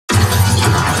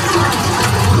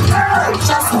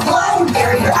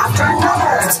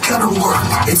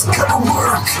is gonna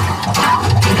work.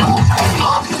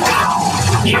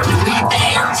 Here we bear,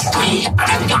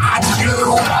 I've got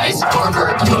you. Nice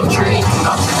burger, poetry.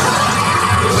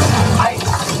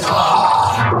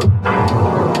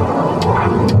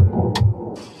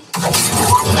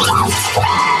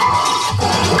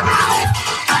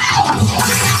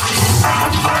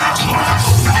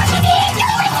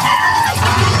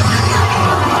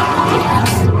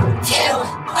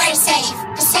 We're safe.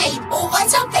 Say,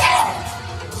 what's up there?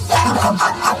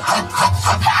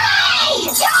 Hey!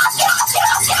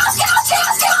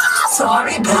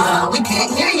 Sorry, Belle, we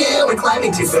can't hear you. We're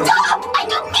climbing too soon. Stop! I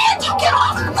demand you get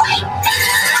off right now!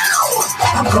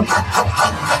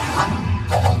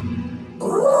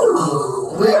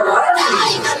 Ooh, where are we?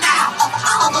 I'm the map of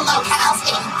all the locales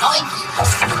in Oinky.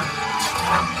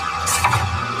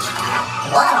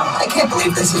 Wow, I can't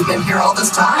believe this has been here all this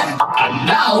time. And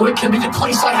now it can be the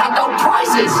place I hand out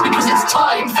prizes, because it's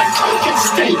time for cake and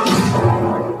steak.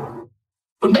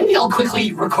 But maybe I'll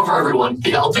quickly recover everyone.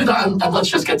 Yeah, I'll do that, and let's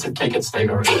just get to cake and steak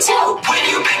already. Me too! When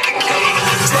you bake a cake,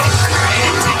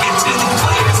 decorate, take it to the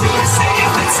place where you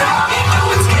save the time. You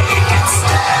know it's cake and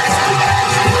steak.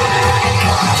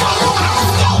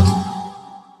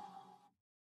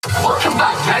 Welcome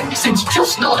back, gang. Since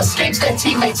Just Not escaped their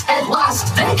teammates' head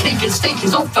last, their cake and steak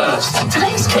is up first.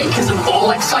 Today's cake is an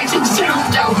all-exciting zoom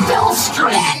down Bell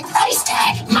Street. And price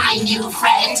tag, my new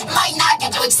friend, might not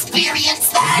get to experience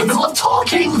that. In the middle of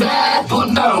talking there,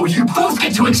 but no, you both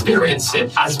get to experience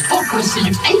it, as Book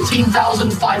received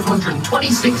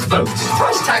 18,526 votes.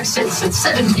 Price tag sits at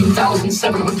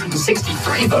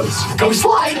 17,763 votes. Go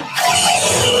slide!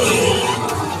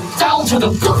 Down to the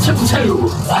bottom two.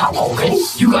 Wow, okay.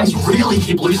 You guys really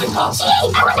keep losing us. I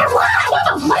wonder why. One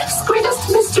of life's greatest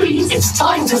mysteries. It's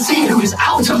time to see who is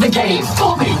out of the game.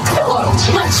 Tommy, Pillow,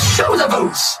 let's show the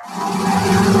votes.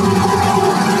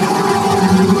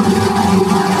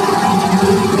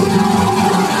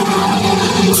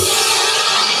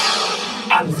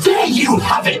 And there you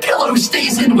have it. Pillow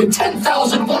stays in with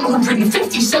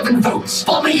 10,157 votes.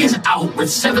 Bommy is out with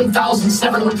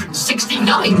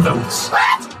 7,769 votes.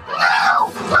 What? No.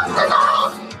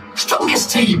 Strongest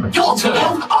team, your turn.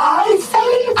 I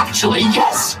say, Actually,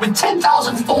 yes, with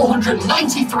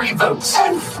 10,493 votes.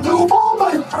 and Snowball,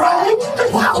 my friend.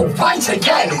 Wow, right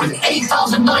again with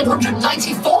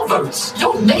 8,994 votes.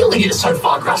 You're nailing it so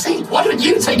far, Grassy. Why don't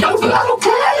you take over?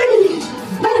 Okay,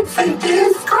 let's say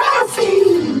this,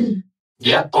 Grassy.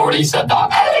 Yeah, already said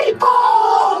that. Hey,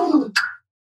 Ball.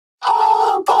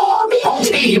 Oh, Balmy. Wrong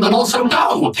team, and also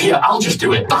no. Here, I'll just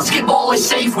do it. Basketball is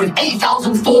safe with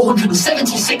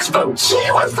 8,476 votes. She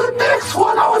was the next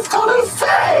one I was gonna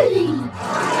say.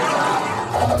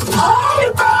 Hi,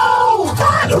 Belle.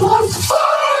 That was fun.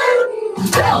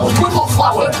 Belle, Purple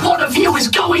Flower, one of you is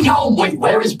going home. Wait,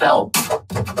 where is Belle?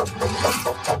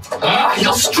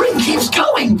 Your string keeps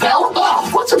going, Belle. Oh,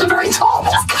 what's at the very top?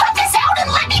 Just cut this out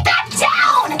and let me back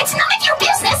down. It's none of your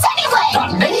business anyway.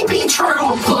 That may be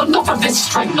true, but enough of this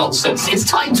string nonsense. It's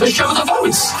time to show the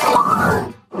votes.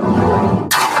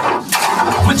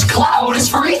 Which cloud is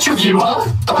for each of you, huh?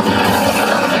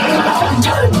 Dun,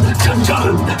 dun,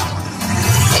 dun.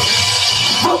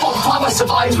 Purple Flower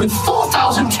survives with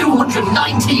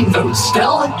 4,219 votes.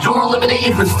 Belle, you're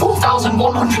eliminated with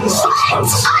 4,106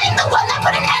 votes. I'm the one that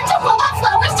put an end to Robot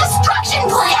Flower's destruction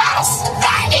plans.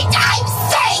 And I'm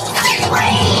safe.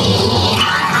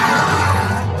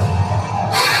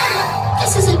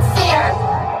 This isn't fair.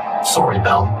 Sorry,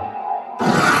 Belle.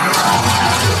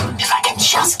 If I can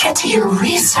just get to your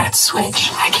reset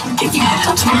switch, I can give you the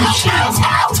detonation.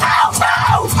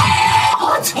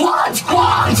 What?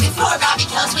 Before Robbie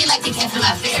goes, we like to give him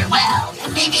a farewell.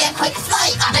 And maybe a quick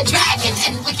flight on a dragon,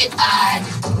 and we could,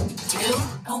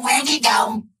 where'd he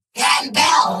go? And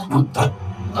Belle.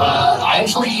 I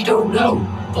actually don't know.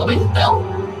 Bobby, Belle,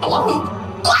 hello?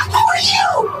 Who are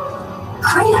you?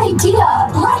 Great idea.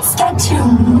 Let's get to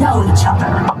know each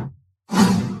other.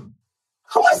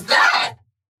 Who was that?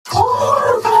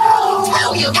 Poor Belle.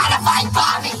 Oh, you gotta find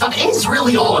Bobby. That is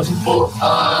really odd, but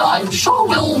I'm sure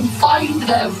we'll find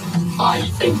them, I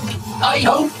think. I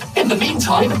hope. In the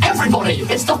meantime, everybody,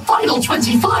 it's the final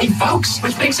 25, folks,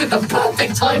 which makes it the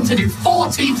perfect time to do 4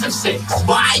 teams of 6.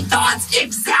 My thoughts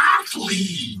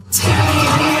exactly.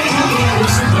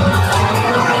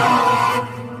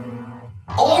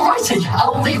 Alrighty,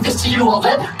 I'll leave this to you all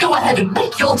then. Go ahead and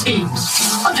make your teams.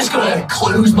 I'm just gonna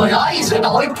close my eyes and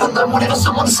I'll open them whenever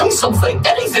someone says something.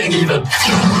 Anything, even.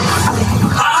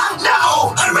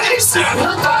 No, eraser.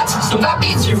 Heard that? So that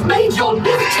means you've made your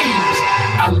new teams.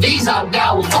 And these are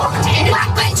now locked in.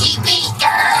 But TP,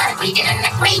 we didn't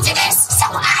agree to this, so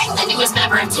I'm the newest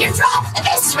member of Teardrop.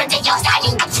 This is ridiculous. I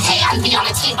mean, be on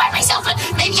a team by myself, but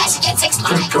maybe I should get 6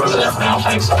 likes. Just go over there for now,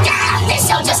 thanks. This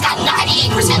show just got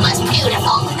 98% less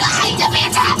beautiful. I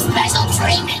demand to have special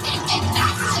treatment.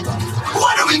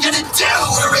 What are we gonna do,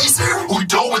 Eraser? We're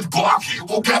done with Blocky.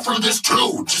 We'll get through this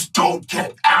too. Just don't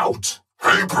get out.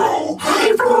 Hey, bro.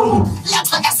 Hey, bro. Looks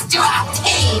like a strong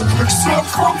team. Except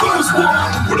for this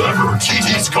one. Whatever.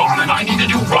 TJ's gone and I need a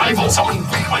new rival. Someone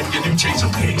might be a new change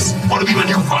of pace. Wanna be my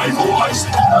new rival? I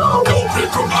say, go pick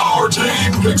from our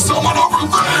team. Pick someone over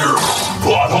there.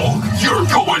 Bottle, you're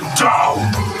going down.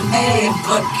 Hey,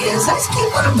 but is Ice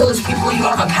Cube one of those people you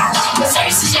have a past with?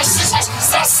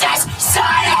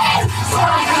 Sorry.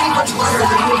 Pretty much better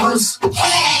than he was.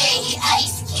 Hey,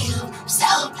 Ice Cube. So,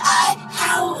 how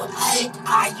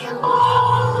are you?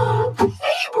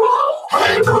 Hey, bro.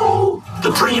 Hey, bro.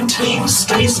 The dream team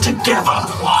stays together.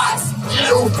 What's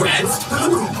new, friends?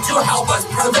 To help us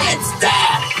prevent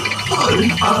that.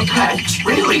 That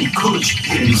really could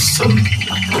use some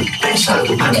better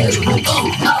management.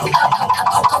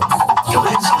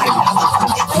 Guys,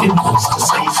 Tim wants to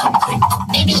say something.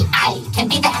 Maybe I can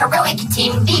be the heroic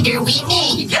team leader we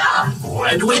need. Yeah,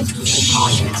 and with me. Oh, I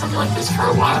need something like this for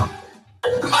a while.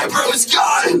 My bro's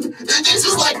gone. This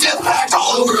is like Death Pact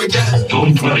all over again.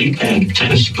 Don't worry, Ed.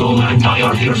 Tennis Ball and I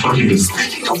are here for you.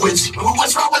 Speaking of which,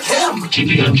 what's wrong with him?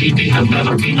 TP and TP have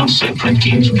never been on separate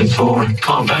teams before.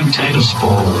 Combat Tennis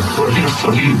Ball, we're here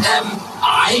for you.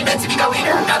 I meant to be the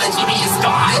leader. Now that TV is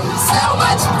gone. So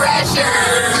much pressure.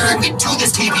 We can do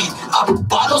this, TV.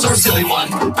 Bottle's our silly one.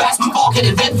 Basketball can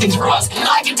invent things for us, and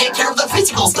I can take care of the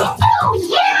physical stuff. Oh,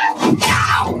 yeah.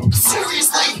 Ow!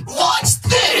 Seriously? Watch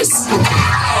this!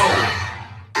 Ow!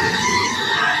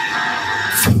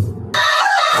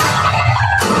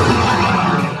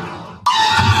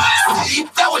 See?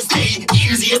 That was the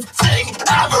easiest thing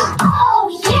ever! Oh,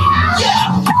 yeah.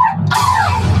 Yeah!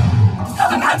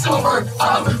 And that's over.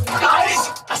 Guys,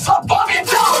 I saw Bobby and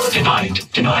Joe.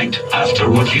 Denied. After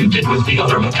what you did with the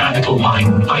other mechanical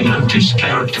mine, I am too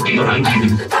scared to be around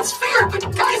you. That's fair, but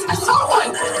guys, I saw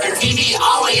one. TV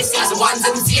always sees 1s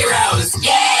and 0s.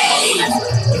 Yay!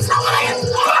 It's not what I am.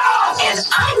 And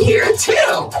I'm here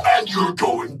too. And you're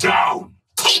going down.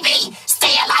 TV,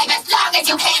 stay alive as long as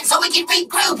you can so we can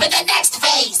regroup in the next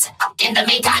phase. In the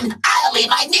meantime, I'll lead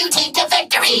my new team to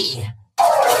victory.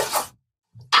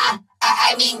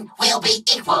 We'll be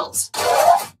equals.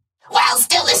 While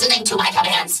still listening to my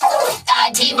commands.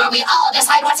 A team where we all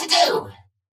decide what to do.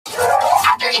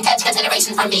 After intense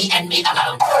consideration from me and me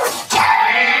alone.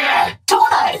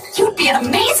 Donut, you'd be an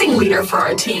amazing leader for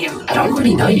our team. I don't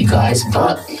really know you guys,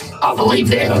 but I believe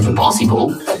they're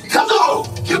possible. Hello!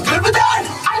 You good with that?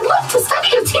 I'd love to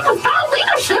study a team without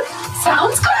leadership.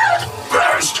 Sounds good.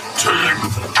 Best team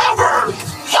ever!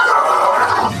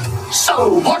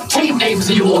 So, what team names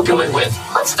are you all going with?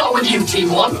 Let's start with you, Team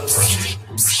 1.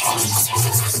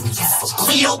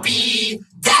 We'll be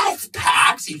Death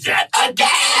Pact yet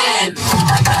again!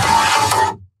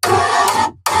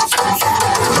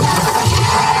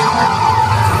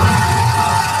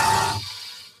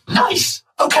 Nice!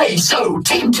 Okay, so,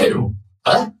 Team 2.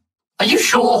 Huh? Are you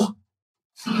sure?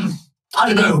 I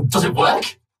don't know, does it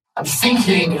work? I'm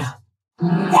thinking...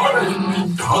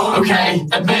 Okay,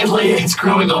 admittedly, it's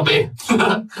growing on me.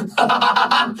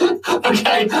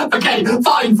 Okay,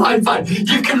 fine.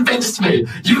 You convinced me.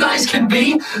 You guys can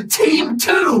be Team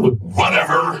 2.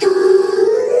 Whatever.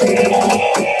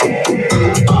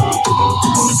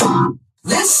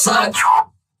 This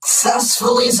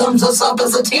successfully sums us up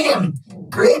as a team.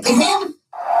 Great team.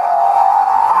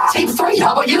 Team 3,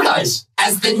 how about you guys?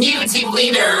 As the new team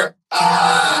leader,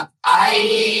 I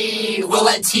will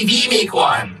let TV make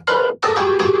one.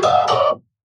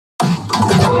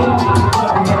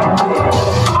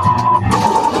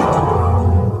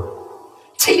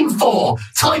 Team 4,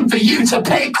 time for you to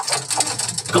pick.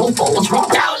 Go for what's wrong?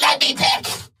 Don't let me pick.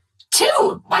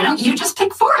 2, why don't you just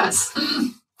pick for us?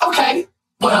 Okay.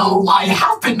 Well, I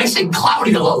have been missing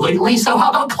Cloudy a lot lately, so how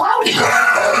about Cloudy?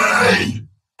 Hey!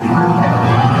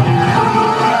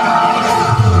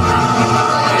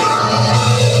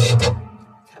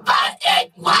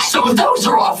 What? So those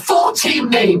are our 4 team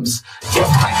names. Death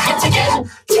Pact yet again,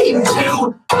 Team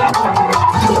 2,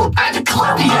 and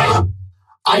Cloudy.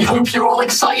 I hope you're all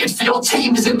excited for your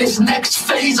teams in this next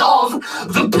phase of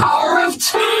the Power of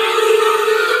 2.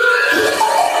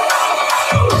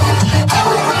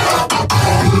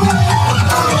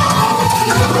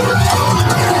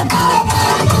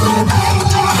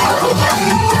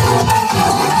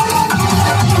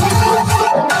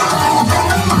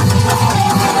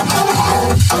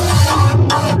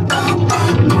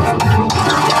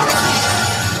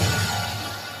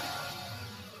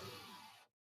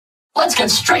 Let's get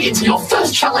straight into your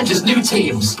first challenge as new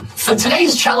teams. For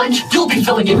today's challenge, you'll be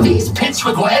filling in these pits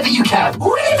with whatever you can.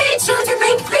 We made sure to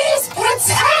make these pits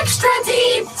extra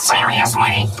deep.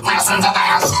 Seriously, listen to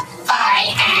this.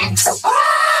 5X.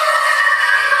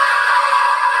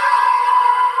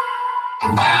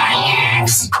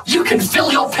 You can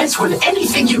fill your pits with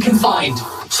anything you can find.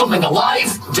 Something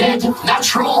alive, dead,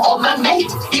 natural, or man-made.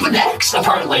 Even X,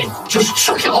 apparently. Just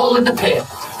chuck it all in the pit.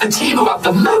 The team who have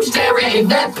the most area in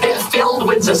their pit filled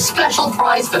wins a special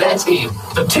prize for their team.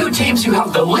 The two teams who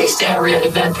have the least area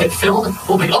in their pit filled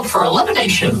will be up for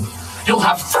elimination. You'll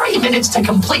have 3 minutes to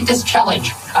complete this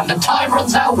challenge, and the time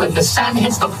runs out when the sand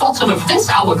hits the bottom of this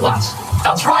hourglass.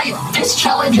 That's right, this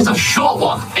challenge is a short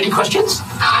one. Any questions?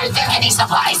 Are there any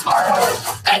supplies for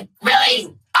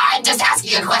really? I'm just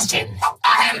asking a question.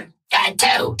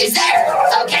 Two. Is there?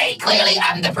 Okay, clearly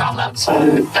I'm the problem. So,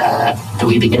 do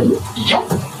we begin? Yep.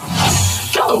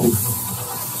 Go!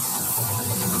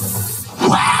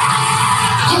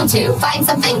 Wow! You two, find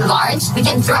something large we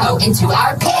can throw into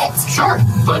our pit. Sure,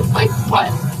 but like what?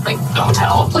 Like the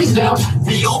hotel? Please don't.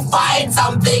 You'll find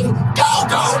something. Go,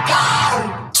 go,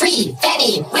 go! Tree,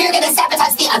 Fanny, we're gonna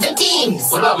sabotage the other teams.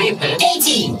 What about me, Pit? A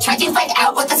team, try to find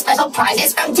out what the special prize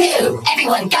is from 2.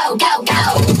 Everyone, go, go,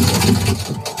 go!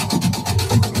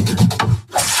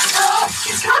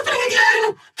 It's happening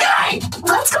again! Guy!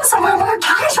 Let's go somewhere more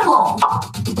casual.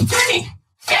 Fanny!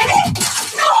 Fanny!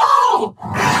 No!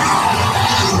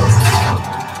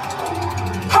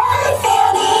 Hey,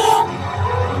 Fanny!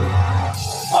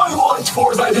 I liked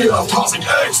Four's idea of tossing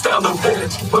eggs down the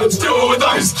pit. Let's do it with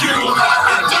Ice Cube. Stop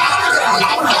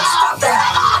that!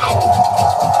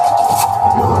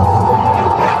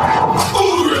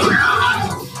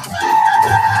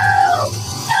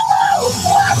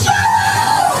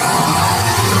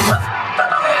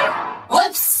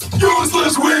 Whoops!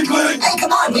 Useless weakling! Hey,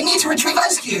 come on, we need to retrieve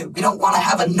Ice Cube. We don't want to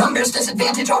have a numbers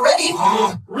disadvantage already.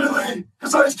 Really?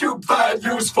 Is Ice Cube that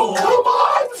useful? Come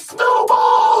on,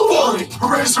 Snowball! Fine.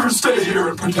 Eraser, stay here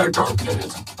and protect our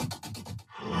pit.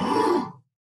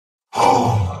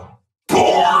 Oh,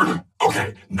 bored.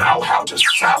 Okay, now how to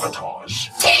sabotage.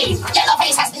 Team,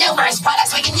 Yellowface has numerous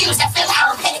products we can use to fill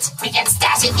our pit. We can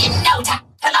stash it in no time.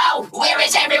 Hello, where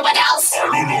is everyone else? I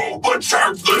don't know, but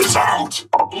check this out.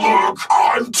 Look,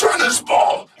 I'm tennis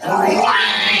ball.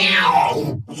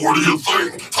 Wow. What do you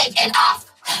think? Take it off.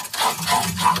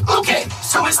 Okay,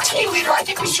 so as team leader, I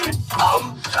think we should,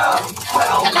 well...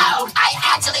 Hello, I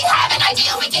actually have an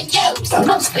idea we can use. I'm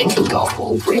not thinking golf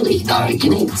ball, really. No,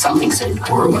 you need something soon.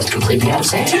 We're almost completely out of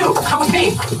sand. Two, come with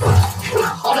me.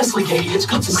 Honestly, Katie, it's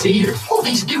good to see you. All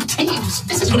these new teams.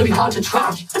 This is going to be hard to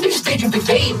track. The new stage of the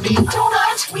game means...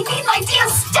 Donut, we need my damn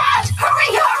stat!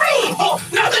 Hurry, hurry! Oh,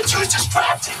 now that you're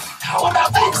distracted. How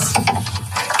about this?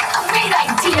 Great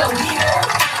idea, leader!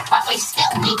 But we still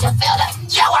need to fill it.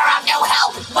 You are of no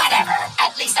help. Whatever.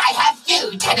 At least I have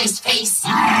you, Tennis Face.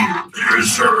 You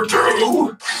sure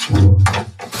do.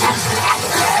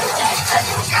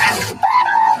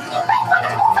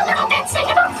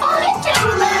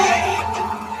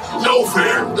 No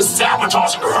fair. The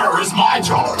sabotaging her is my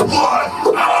job. What?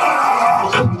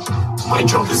 My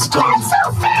job is done.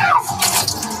 So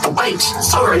fast! Wait,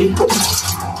 sorry.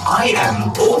 I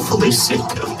am awfully sick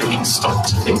of being stuck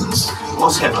to things.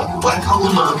 Whatever, black hole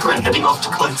and marker and heading off to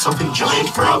collect something giant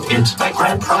for our pit. That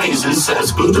grand prize is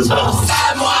as good as ours.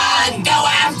 Someone, go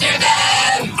after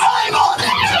them. I'm on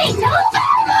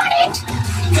it.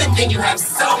 Good thing you have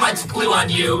so much glue on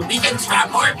you. We can trap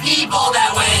more people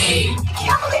that way.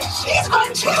 She's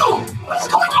mine too. What's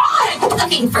going on?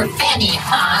 Looking for Fanny,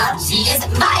 huh? She is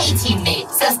my teammate,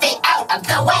 so stay out of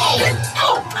the way.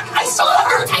 Oh, I saw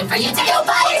her. Time for you to go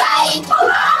bye-bye.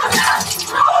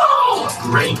 Oh!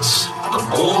 Great. The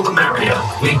more the merrier.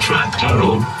 We trapped our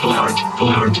own blurt.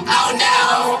 Oh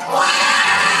no!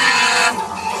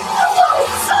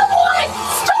 Someone!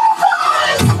 Stop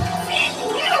us!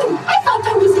 I thought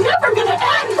that was never gonna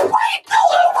end. Wait,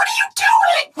 Bella, what are you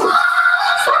doing?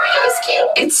 Sorry, Ice Cube.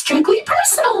 It's strictly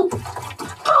personal.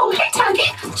 Oh, hey, Taggy.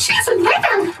 She's a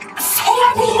winner.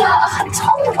 Fanny,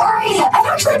 don't worry. I've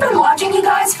actually been watching you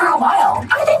guys for a while.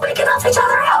 I think we can help each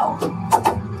other out.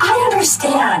 I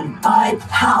understand, but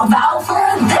how about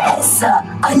for this?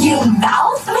 A new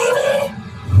mouth, maybe?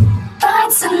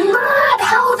 That's not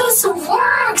how this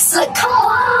works. Come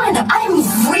on. I'm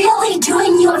really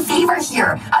doing you a favor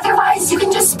here. Otherwise, you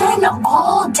can just spend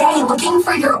all day looking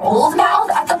for your old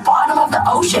mouth at the bottom of the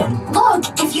ocean. Look,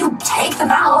 if you take the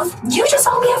mouth, you just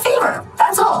owe me a favor.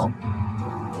 That's all.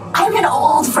 I'm an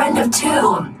old friend of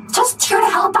Two. Just here to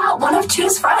help out one of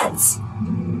Two's friends.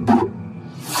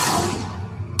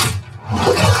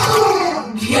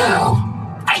 Yeah.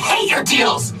 I hate your your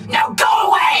deals. Now go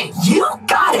away. You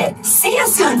got it. See you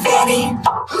soon, Fanny.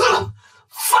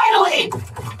 Finally.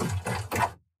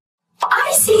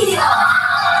 Icy!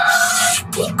 Shh,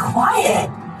 be quiet.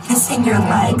 Kissing your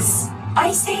legs.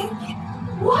 Icy?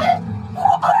 What?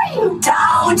 Are you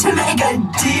down to make a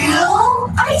deal,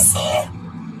 Icy?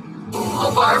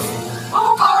 Oh, barf.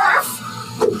 Oh, barf.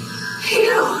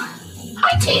 Phew.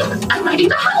 Hi, team. I'm ready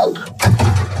to help.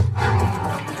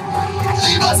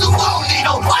 Leave us alone,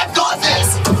 Needle! I've got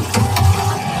this!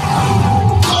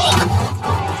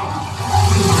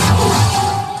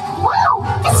 Wow,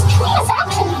 this tree is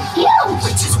actually huge.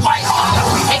 Which is why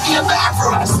Hollow taking it back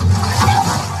for us!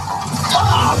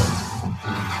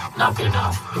 Not good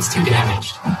enough. It's too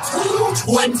damaged. Too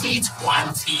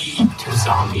 2020. Too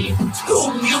zombie.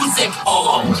 Too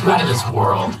musical. Too out of this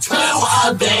world. Too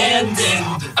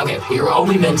abandoned. Okay, we were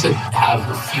only meant to have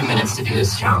a few minutes to do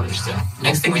this challenge, so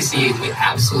next thing we see, we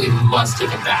absolutely must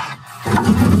take it back.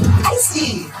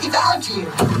 Icy, we found you.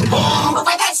 But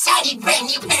where that shiny brand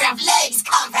new pair of legs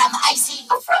come from, Icy?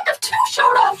 A friend of two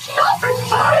showed up. She offered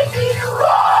shiny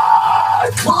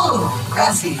rock. Whoa,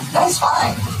 Grassy, nice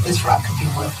find. This rock could be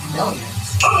worth millions.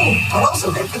 Oh, but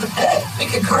also good for the pit. We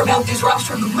can carve out these rocks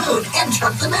from the moon and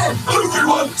chuck them in.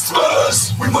 Everyone,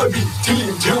 smash! We might be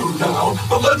Team 2 now,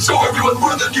 but let's show everyone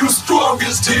we're the new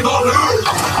strongest team on Earth!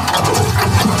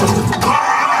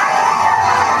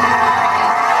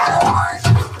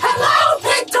 Hello,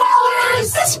 pit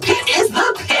dollars! This pit is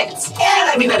the pit! And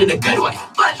I mean that in a good way.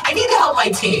 But I need to help my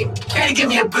team. Care to give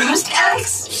me a boost,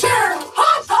 X? Sure,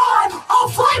 hop on. I'll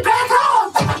fly back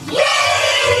home.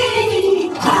 Yay!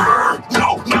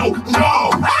 No!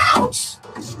 Ouch!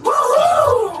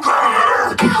 Woohoo!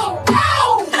 Ow!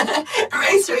 Ow!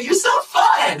 Racer, you're so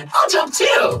fun! I'll jump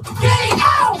too! Get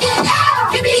out! Get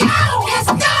out! Give me out! Yes,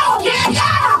 no! Get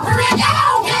out! Get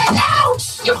out! Get out!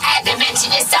 Your ad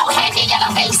dimension is so heavy,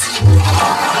 Yellowface!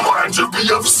 Glad to be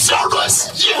of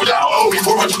service! You now owe me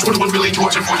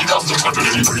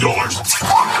 $421,240,683.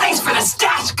 Thanks for the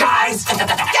stash, guys!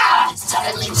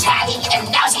 Suddenly chatty and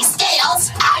lousy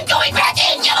scales! I'm going back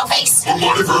in, Yellowface!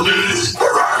 Money for me!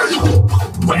 Hooray!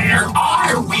 Where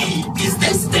are we? Is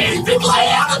this David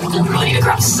layout? We really need to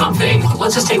grab something.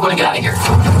 Let's just take one and get out of here.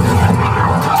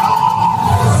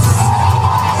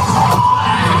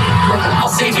 I'll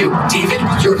save you. David,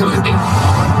 you're coming with me.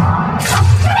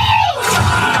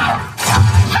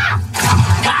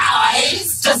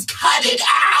 Guys, just cut it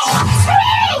out!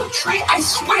 Tree, I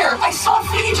swear, I saw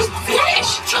Fee just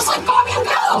vanish, just like Bobby and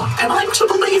Belle. And I'm to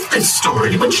believe this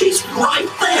story when she's right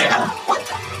there. What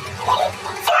the? Oh,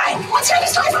 fine. Let's hear the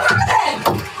story from her then.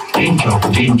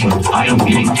 Danger, I am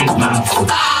being kidnapped.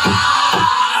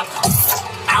 Stop!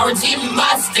 Our team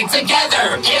must stick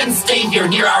together and stay here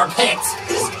near our pit.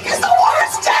 This is the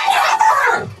worst day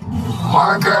ever!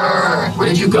 Marker, where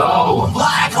did you go?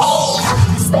 Black hole!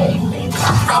 Save me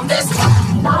from this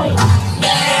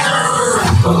nightmare!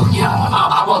 Oh, yeah,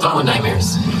 I'm all done with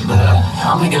nightmares.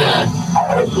 How am I gonna...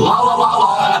 La la la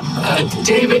la!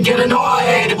 David, get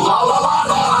annoyed! La la la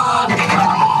la!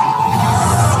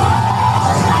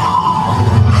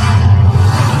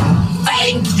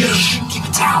 Thank you! Keep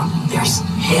it down. There's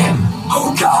him.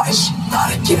 Oh gosh,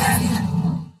 not again.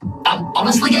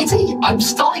 Honestly, AT, I'm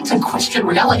starting to question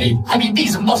reality. I mean,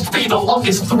 these must be the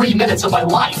longest 3 minutes of my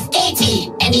life. AT,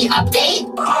 any update?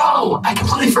 Oh, I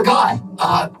completely forgot.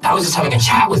 I was just having a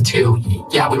chat with Two.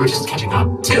 Yeah, we were just catching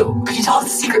up. Two, could you tell us the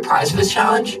secret prize for this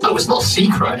challenge? Oh, it's not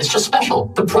secret. It's just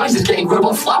special. The prize is getting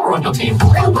Robot Flower on your team.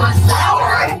 Robot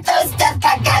Flower? Those Death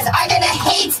Pack guys are gonna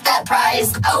hate that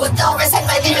prize. Oh, they'll resent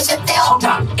my leadership. Calm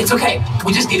down. It's okay.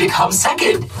 We just need to come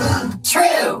second.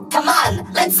 True. Come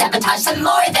on, let's sabotage some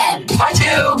more then. Bye,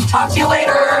 Two. Talk to you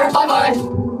later. Bye-bye.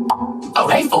 Oh,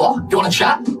 hey, Four. You want to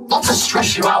chat? Not to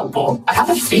stress you out, but I have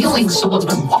a feeling someone's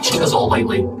been watching us all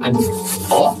lately. And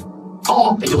Four?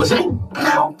 Four, are you listening?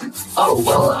 No. Oh,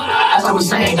 well, as I was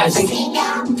saying, I think...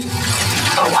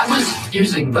 Oh, I was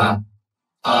using the...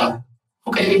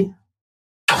 okay.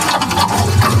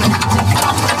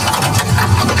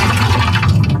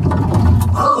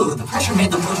 Oh, the pressure made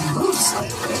the moon move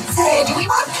slightly. Hey, do we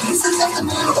want pieces of the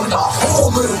moon or the whole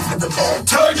moon for the pit?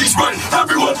 Taggy's right!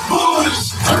 Everyone,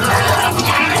 push!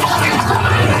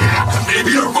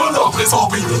 Maybe a runoff is all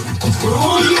we need.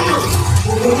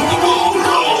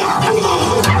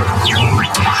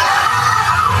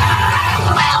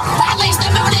 Well, at least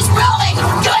the moon is rolling.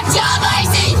 Good job,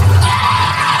 Icy.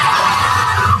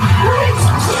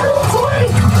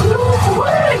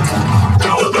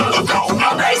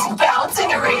 A nice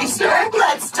bouncing eraser.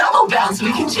 Let's double bounce so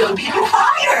we can jump even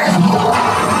higher.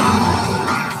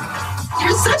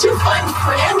 You're such such a fun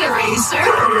friend eraser.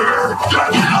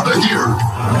 Get out of here!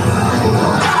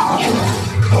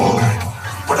 Oh,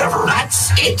 whatever.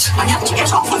 That's it. I have to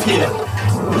get off of here.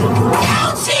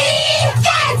 Ouchie!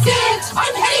 That's it!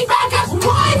 I'm heading back up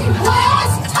one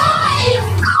last time!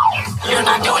 You're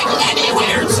not going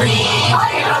anywhere, Tree.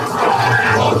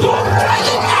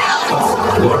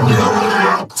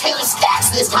 Two stacks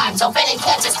this time, so Benny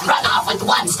can't just run off with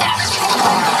one stack.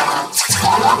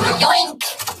 Yoink!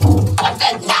 But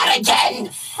then not again!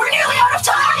 We're nearly out of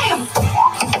time!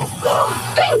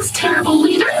 Thanks, terrible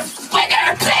leader.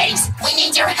 Winner, please! We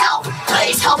need your help!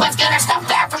 Please help us get our stuff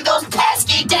back from those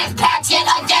pesky death pact yet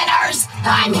againers!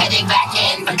 I'm heading back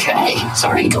in. Okay,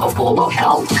 sorry, golf ball won't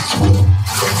help.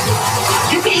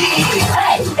 Yippee!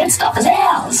 Hey, that stuff is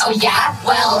ours. Oh yeah?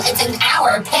 Well, it's in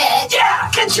our pit.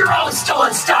 Yeah, get your own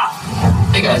stolen stuff.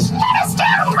 Hey guys, Let us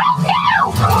down right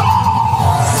now!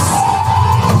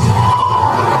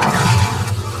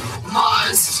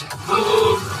 Must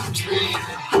move Tree.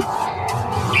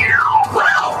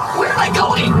 Wow, where am I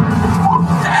going?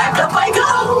 Back up I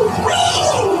go.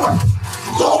 Whee!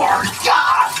 Lord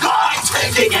God, I'm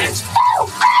taking it!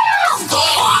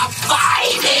 Stop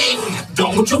fighting!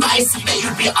 Don't you guys see that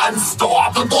you'd be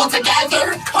unstoppable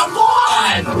together? Come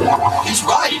on! He's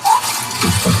right.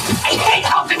 I hate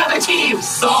helping other teams.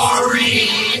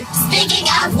 Sorry! Speaking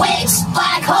of which,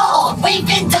 Black Hole, we've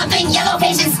been dumping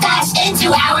Yellowface's stash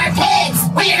into our pits!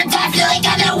 We're definitely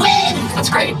gonna win! that's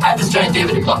great. I have this giant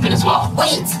David to plug in as well.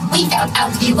 Wait, we found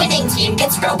out the winning team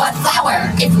gets Robot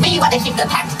Flower. If we want to keep the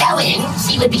pact going,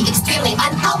 she would be extremely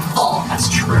unhelpful.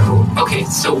 That's true. Okay,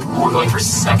 so we're going for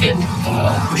second.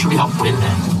 Who should we help win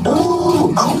then? Ooh,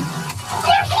 oh.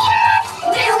 They're here!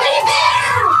 Nearly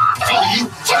there! 3,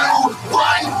 2,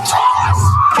 1, toss!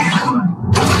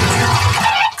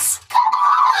 X, come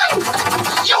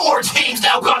on! Your team's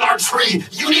now got our tree.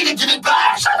 You need to give it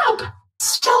back. Shut up!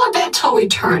 Still a bit till we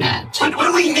turn it. But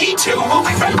when we need to, we'll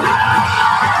be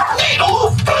back.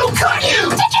 Needle, who cut you?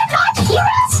 Did you not hear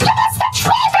us? Give us the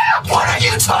tree back! What are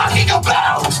you talking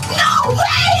about? No,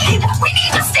 wait! We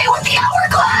need to stay with the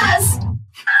hourglass!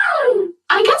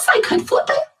 I guess I could flip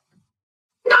it.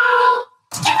 No.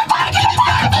 Give it back! Give it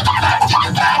back! Give it back! Give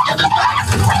it back! Give it back!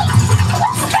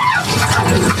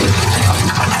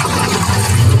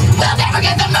 We'll never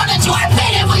get the moon into our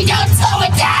pit if we don't slow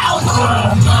it down!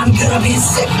 I'm gonna be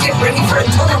sick. Get ready for a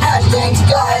ton of hashtags,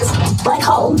 guys. Black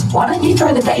Hole, why don't you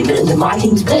throw the David into my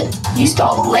team's pit? You stole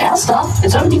all our stuff.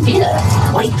 It's only fair.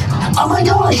 Wait. Oh my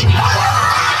gosh.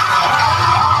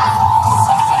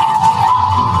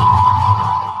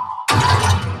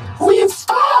 We've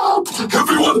stopped.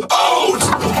 Everyone out!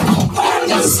 We're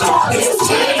the strongest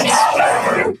team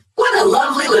ever! What a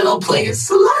lovely little place.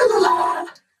 La la la.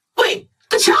 Wait,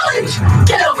 the challenge.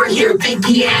 Get over here, big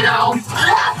piano.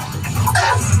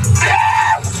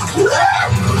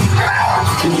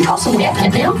 Can you toss some that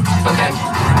pit now? Okay.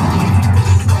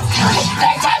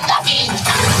 Third time lucky!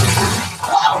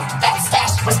 Whoa, that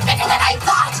stash was bigger than I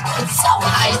thought! It's so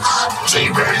high up!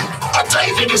 TV,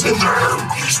 David is in there.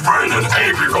 He's red and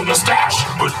angry from the stash.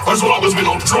 But as long as we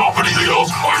don't drop anything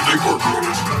else, I think we're good.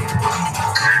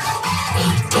 We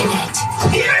did it!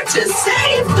 Here to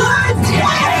save the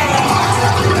day.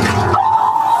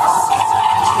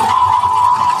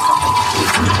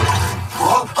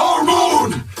 Our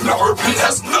moon! Our pit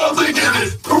has nothing in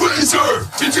it! Razor,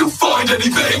 did you find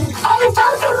anything? I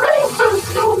found a razor,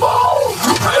 snowball.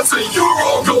 Fancy, you're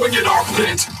all going in our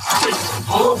pit! Wait,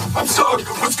 I'm stuck!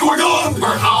 What's going on?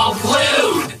 We're all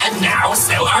glued! And now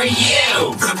so are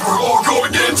you! Then we're all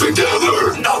going in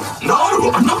together! No,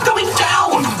 I'm not going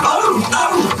down.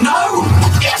 No.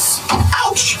 Yes.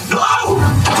 Ouch. No.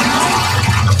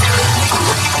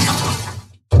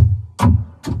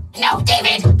 No,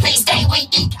 David, please stay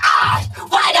weak!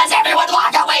 Why does everyone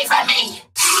walk away from me?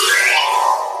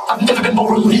 I've never been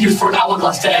more relieved for an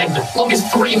hourglass to end.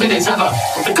 Longest 3 minutes ever.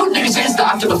 The good news is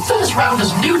that after the first round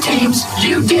as new teams,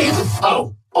 you did...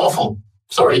 Oh, awful.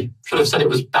 Sorry, should have said it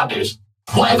was bad news.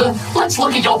 Whatever, let's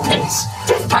look at your pits.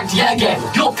 Death Pact yet again.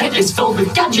 Your pit is filled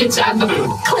with gadgets and the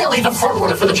moon. Clearly the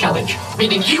frontrunner for the challenge.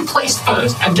 Meaning you place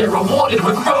first and get rewarded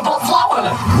with Robot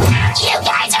Flower. You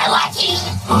guys are lucky!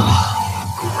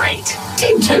 Great.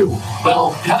 Team 2.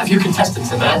 Well, you have a few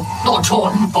contestants in there. Not a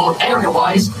ton, but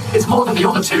area-wise, it's more than the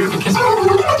other two because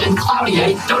and Cloudy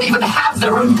 8 don't even have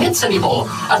their own pits anymore,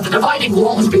 as the dividing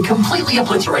wall has been completely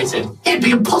obliterated. It'd be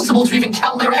impossible to even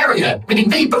count their area, meaning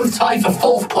they both tied for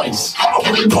 4th place. How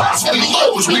can we possibly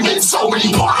lose? We made so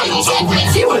many piles of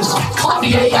Viewers,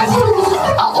 Cloudy 8 and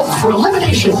are up for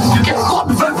elimination. You get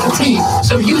 1 vote per team,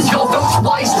 so use your votes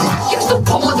wisely. Use the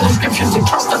poll in the description to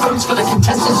cast the votes for the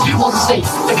contestants you everyone's safe,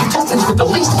 the contestants with the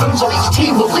least votes on each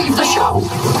team will leave the show.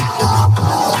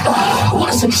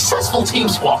 What a successful team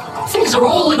swap. Things are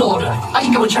all in order. I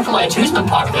can go and check on my amusement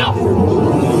park now.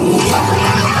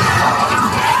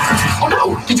 Oh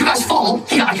no! Did you guys fall?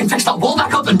 Here, I can fix that wall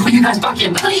back up and put you guys back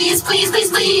in. Please, please,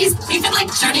 please, please. We've been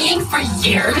like journeying for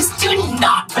years. Do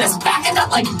not put us back in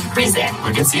that like prison.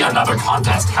 We can see another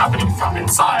contest happening from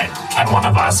inside. Can one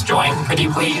of us join, pretty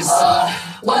please?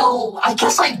 Well, I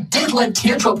guess I did let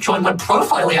Teardrop join when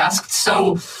Profile asked,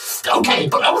 so... Okay,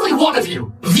 but only one of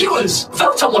you. Viewers,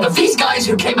 vote on one of these guys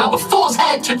who came out of Thor's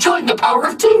head to join the power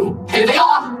of 2. Here they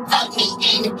are. Vote me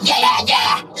in. Yeah.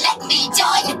 Let me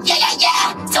join.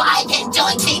 Yeah. So I can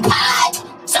join TPOT.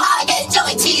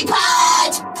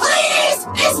 Please!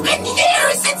 It's been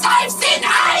years since I've seen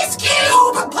Ice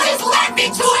Cube! Please let me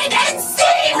join and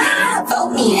see!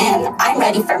 Vote me in. I'm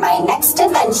ready for my next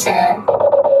adventure.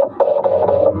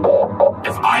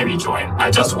 If I rejoin,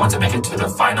 I just want to make it to the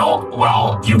final.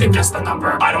 Well, you can guess the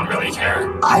number. I don't really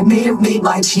care. I may have made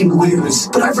my team lose,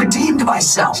 but I've redeemed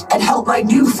myself and helped my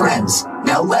new friends.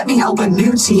 Now let me help a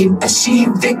new team achieve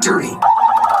victory.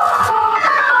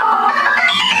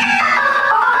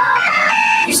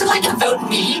 You should like to vote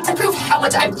me to prove how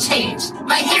much I've changed.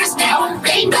 My hair's now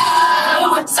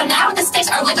rainbow! So now the stakes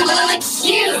are like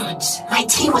huge! My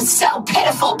team was so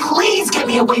pitiful. Please get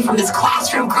me away from this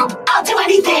classroom group. I'll do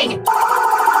anything!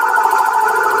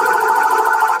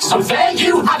 So there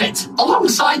you have it.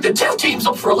 Alongside the 2 teams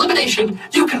up for elimination,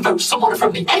 you can vote someone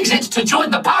from the exit to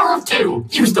join the power of 2.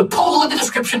 Use the poll in the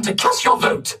description to cast your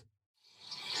vote.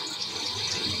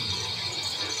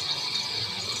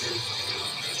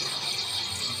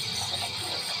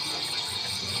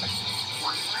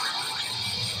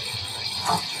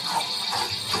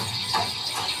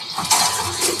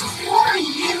 Where are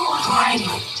you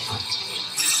hiding?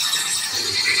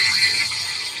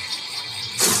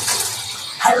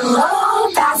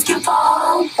 Hello, basketball.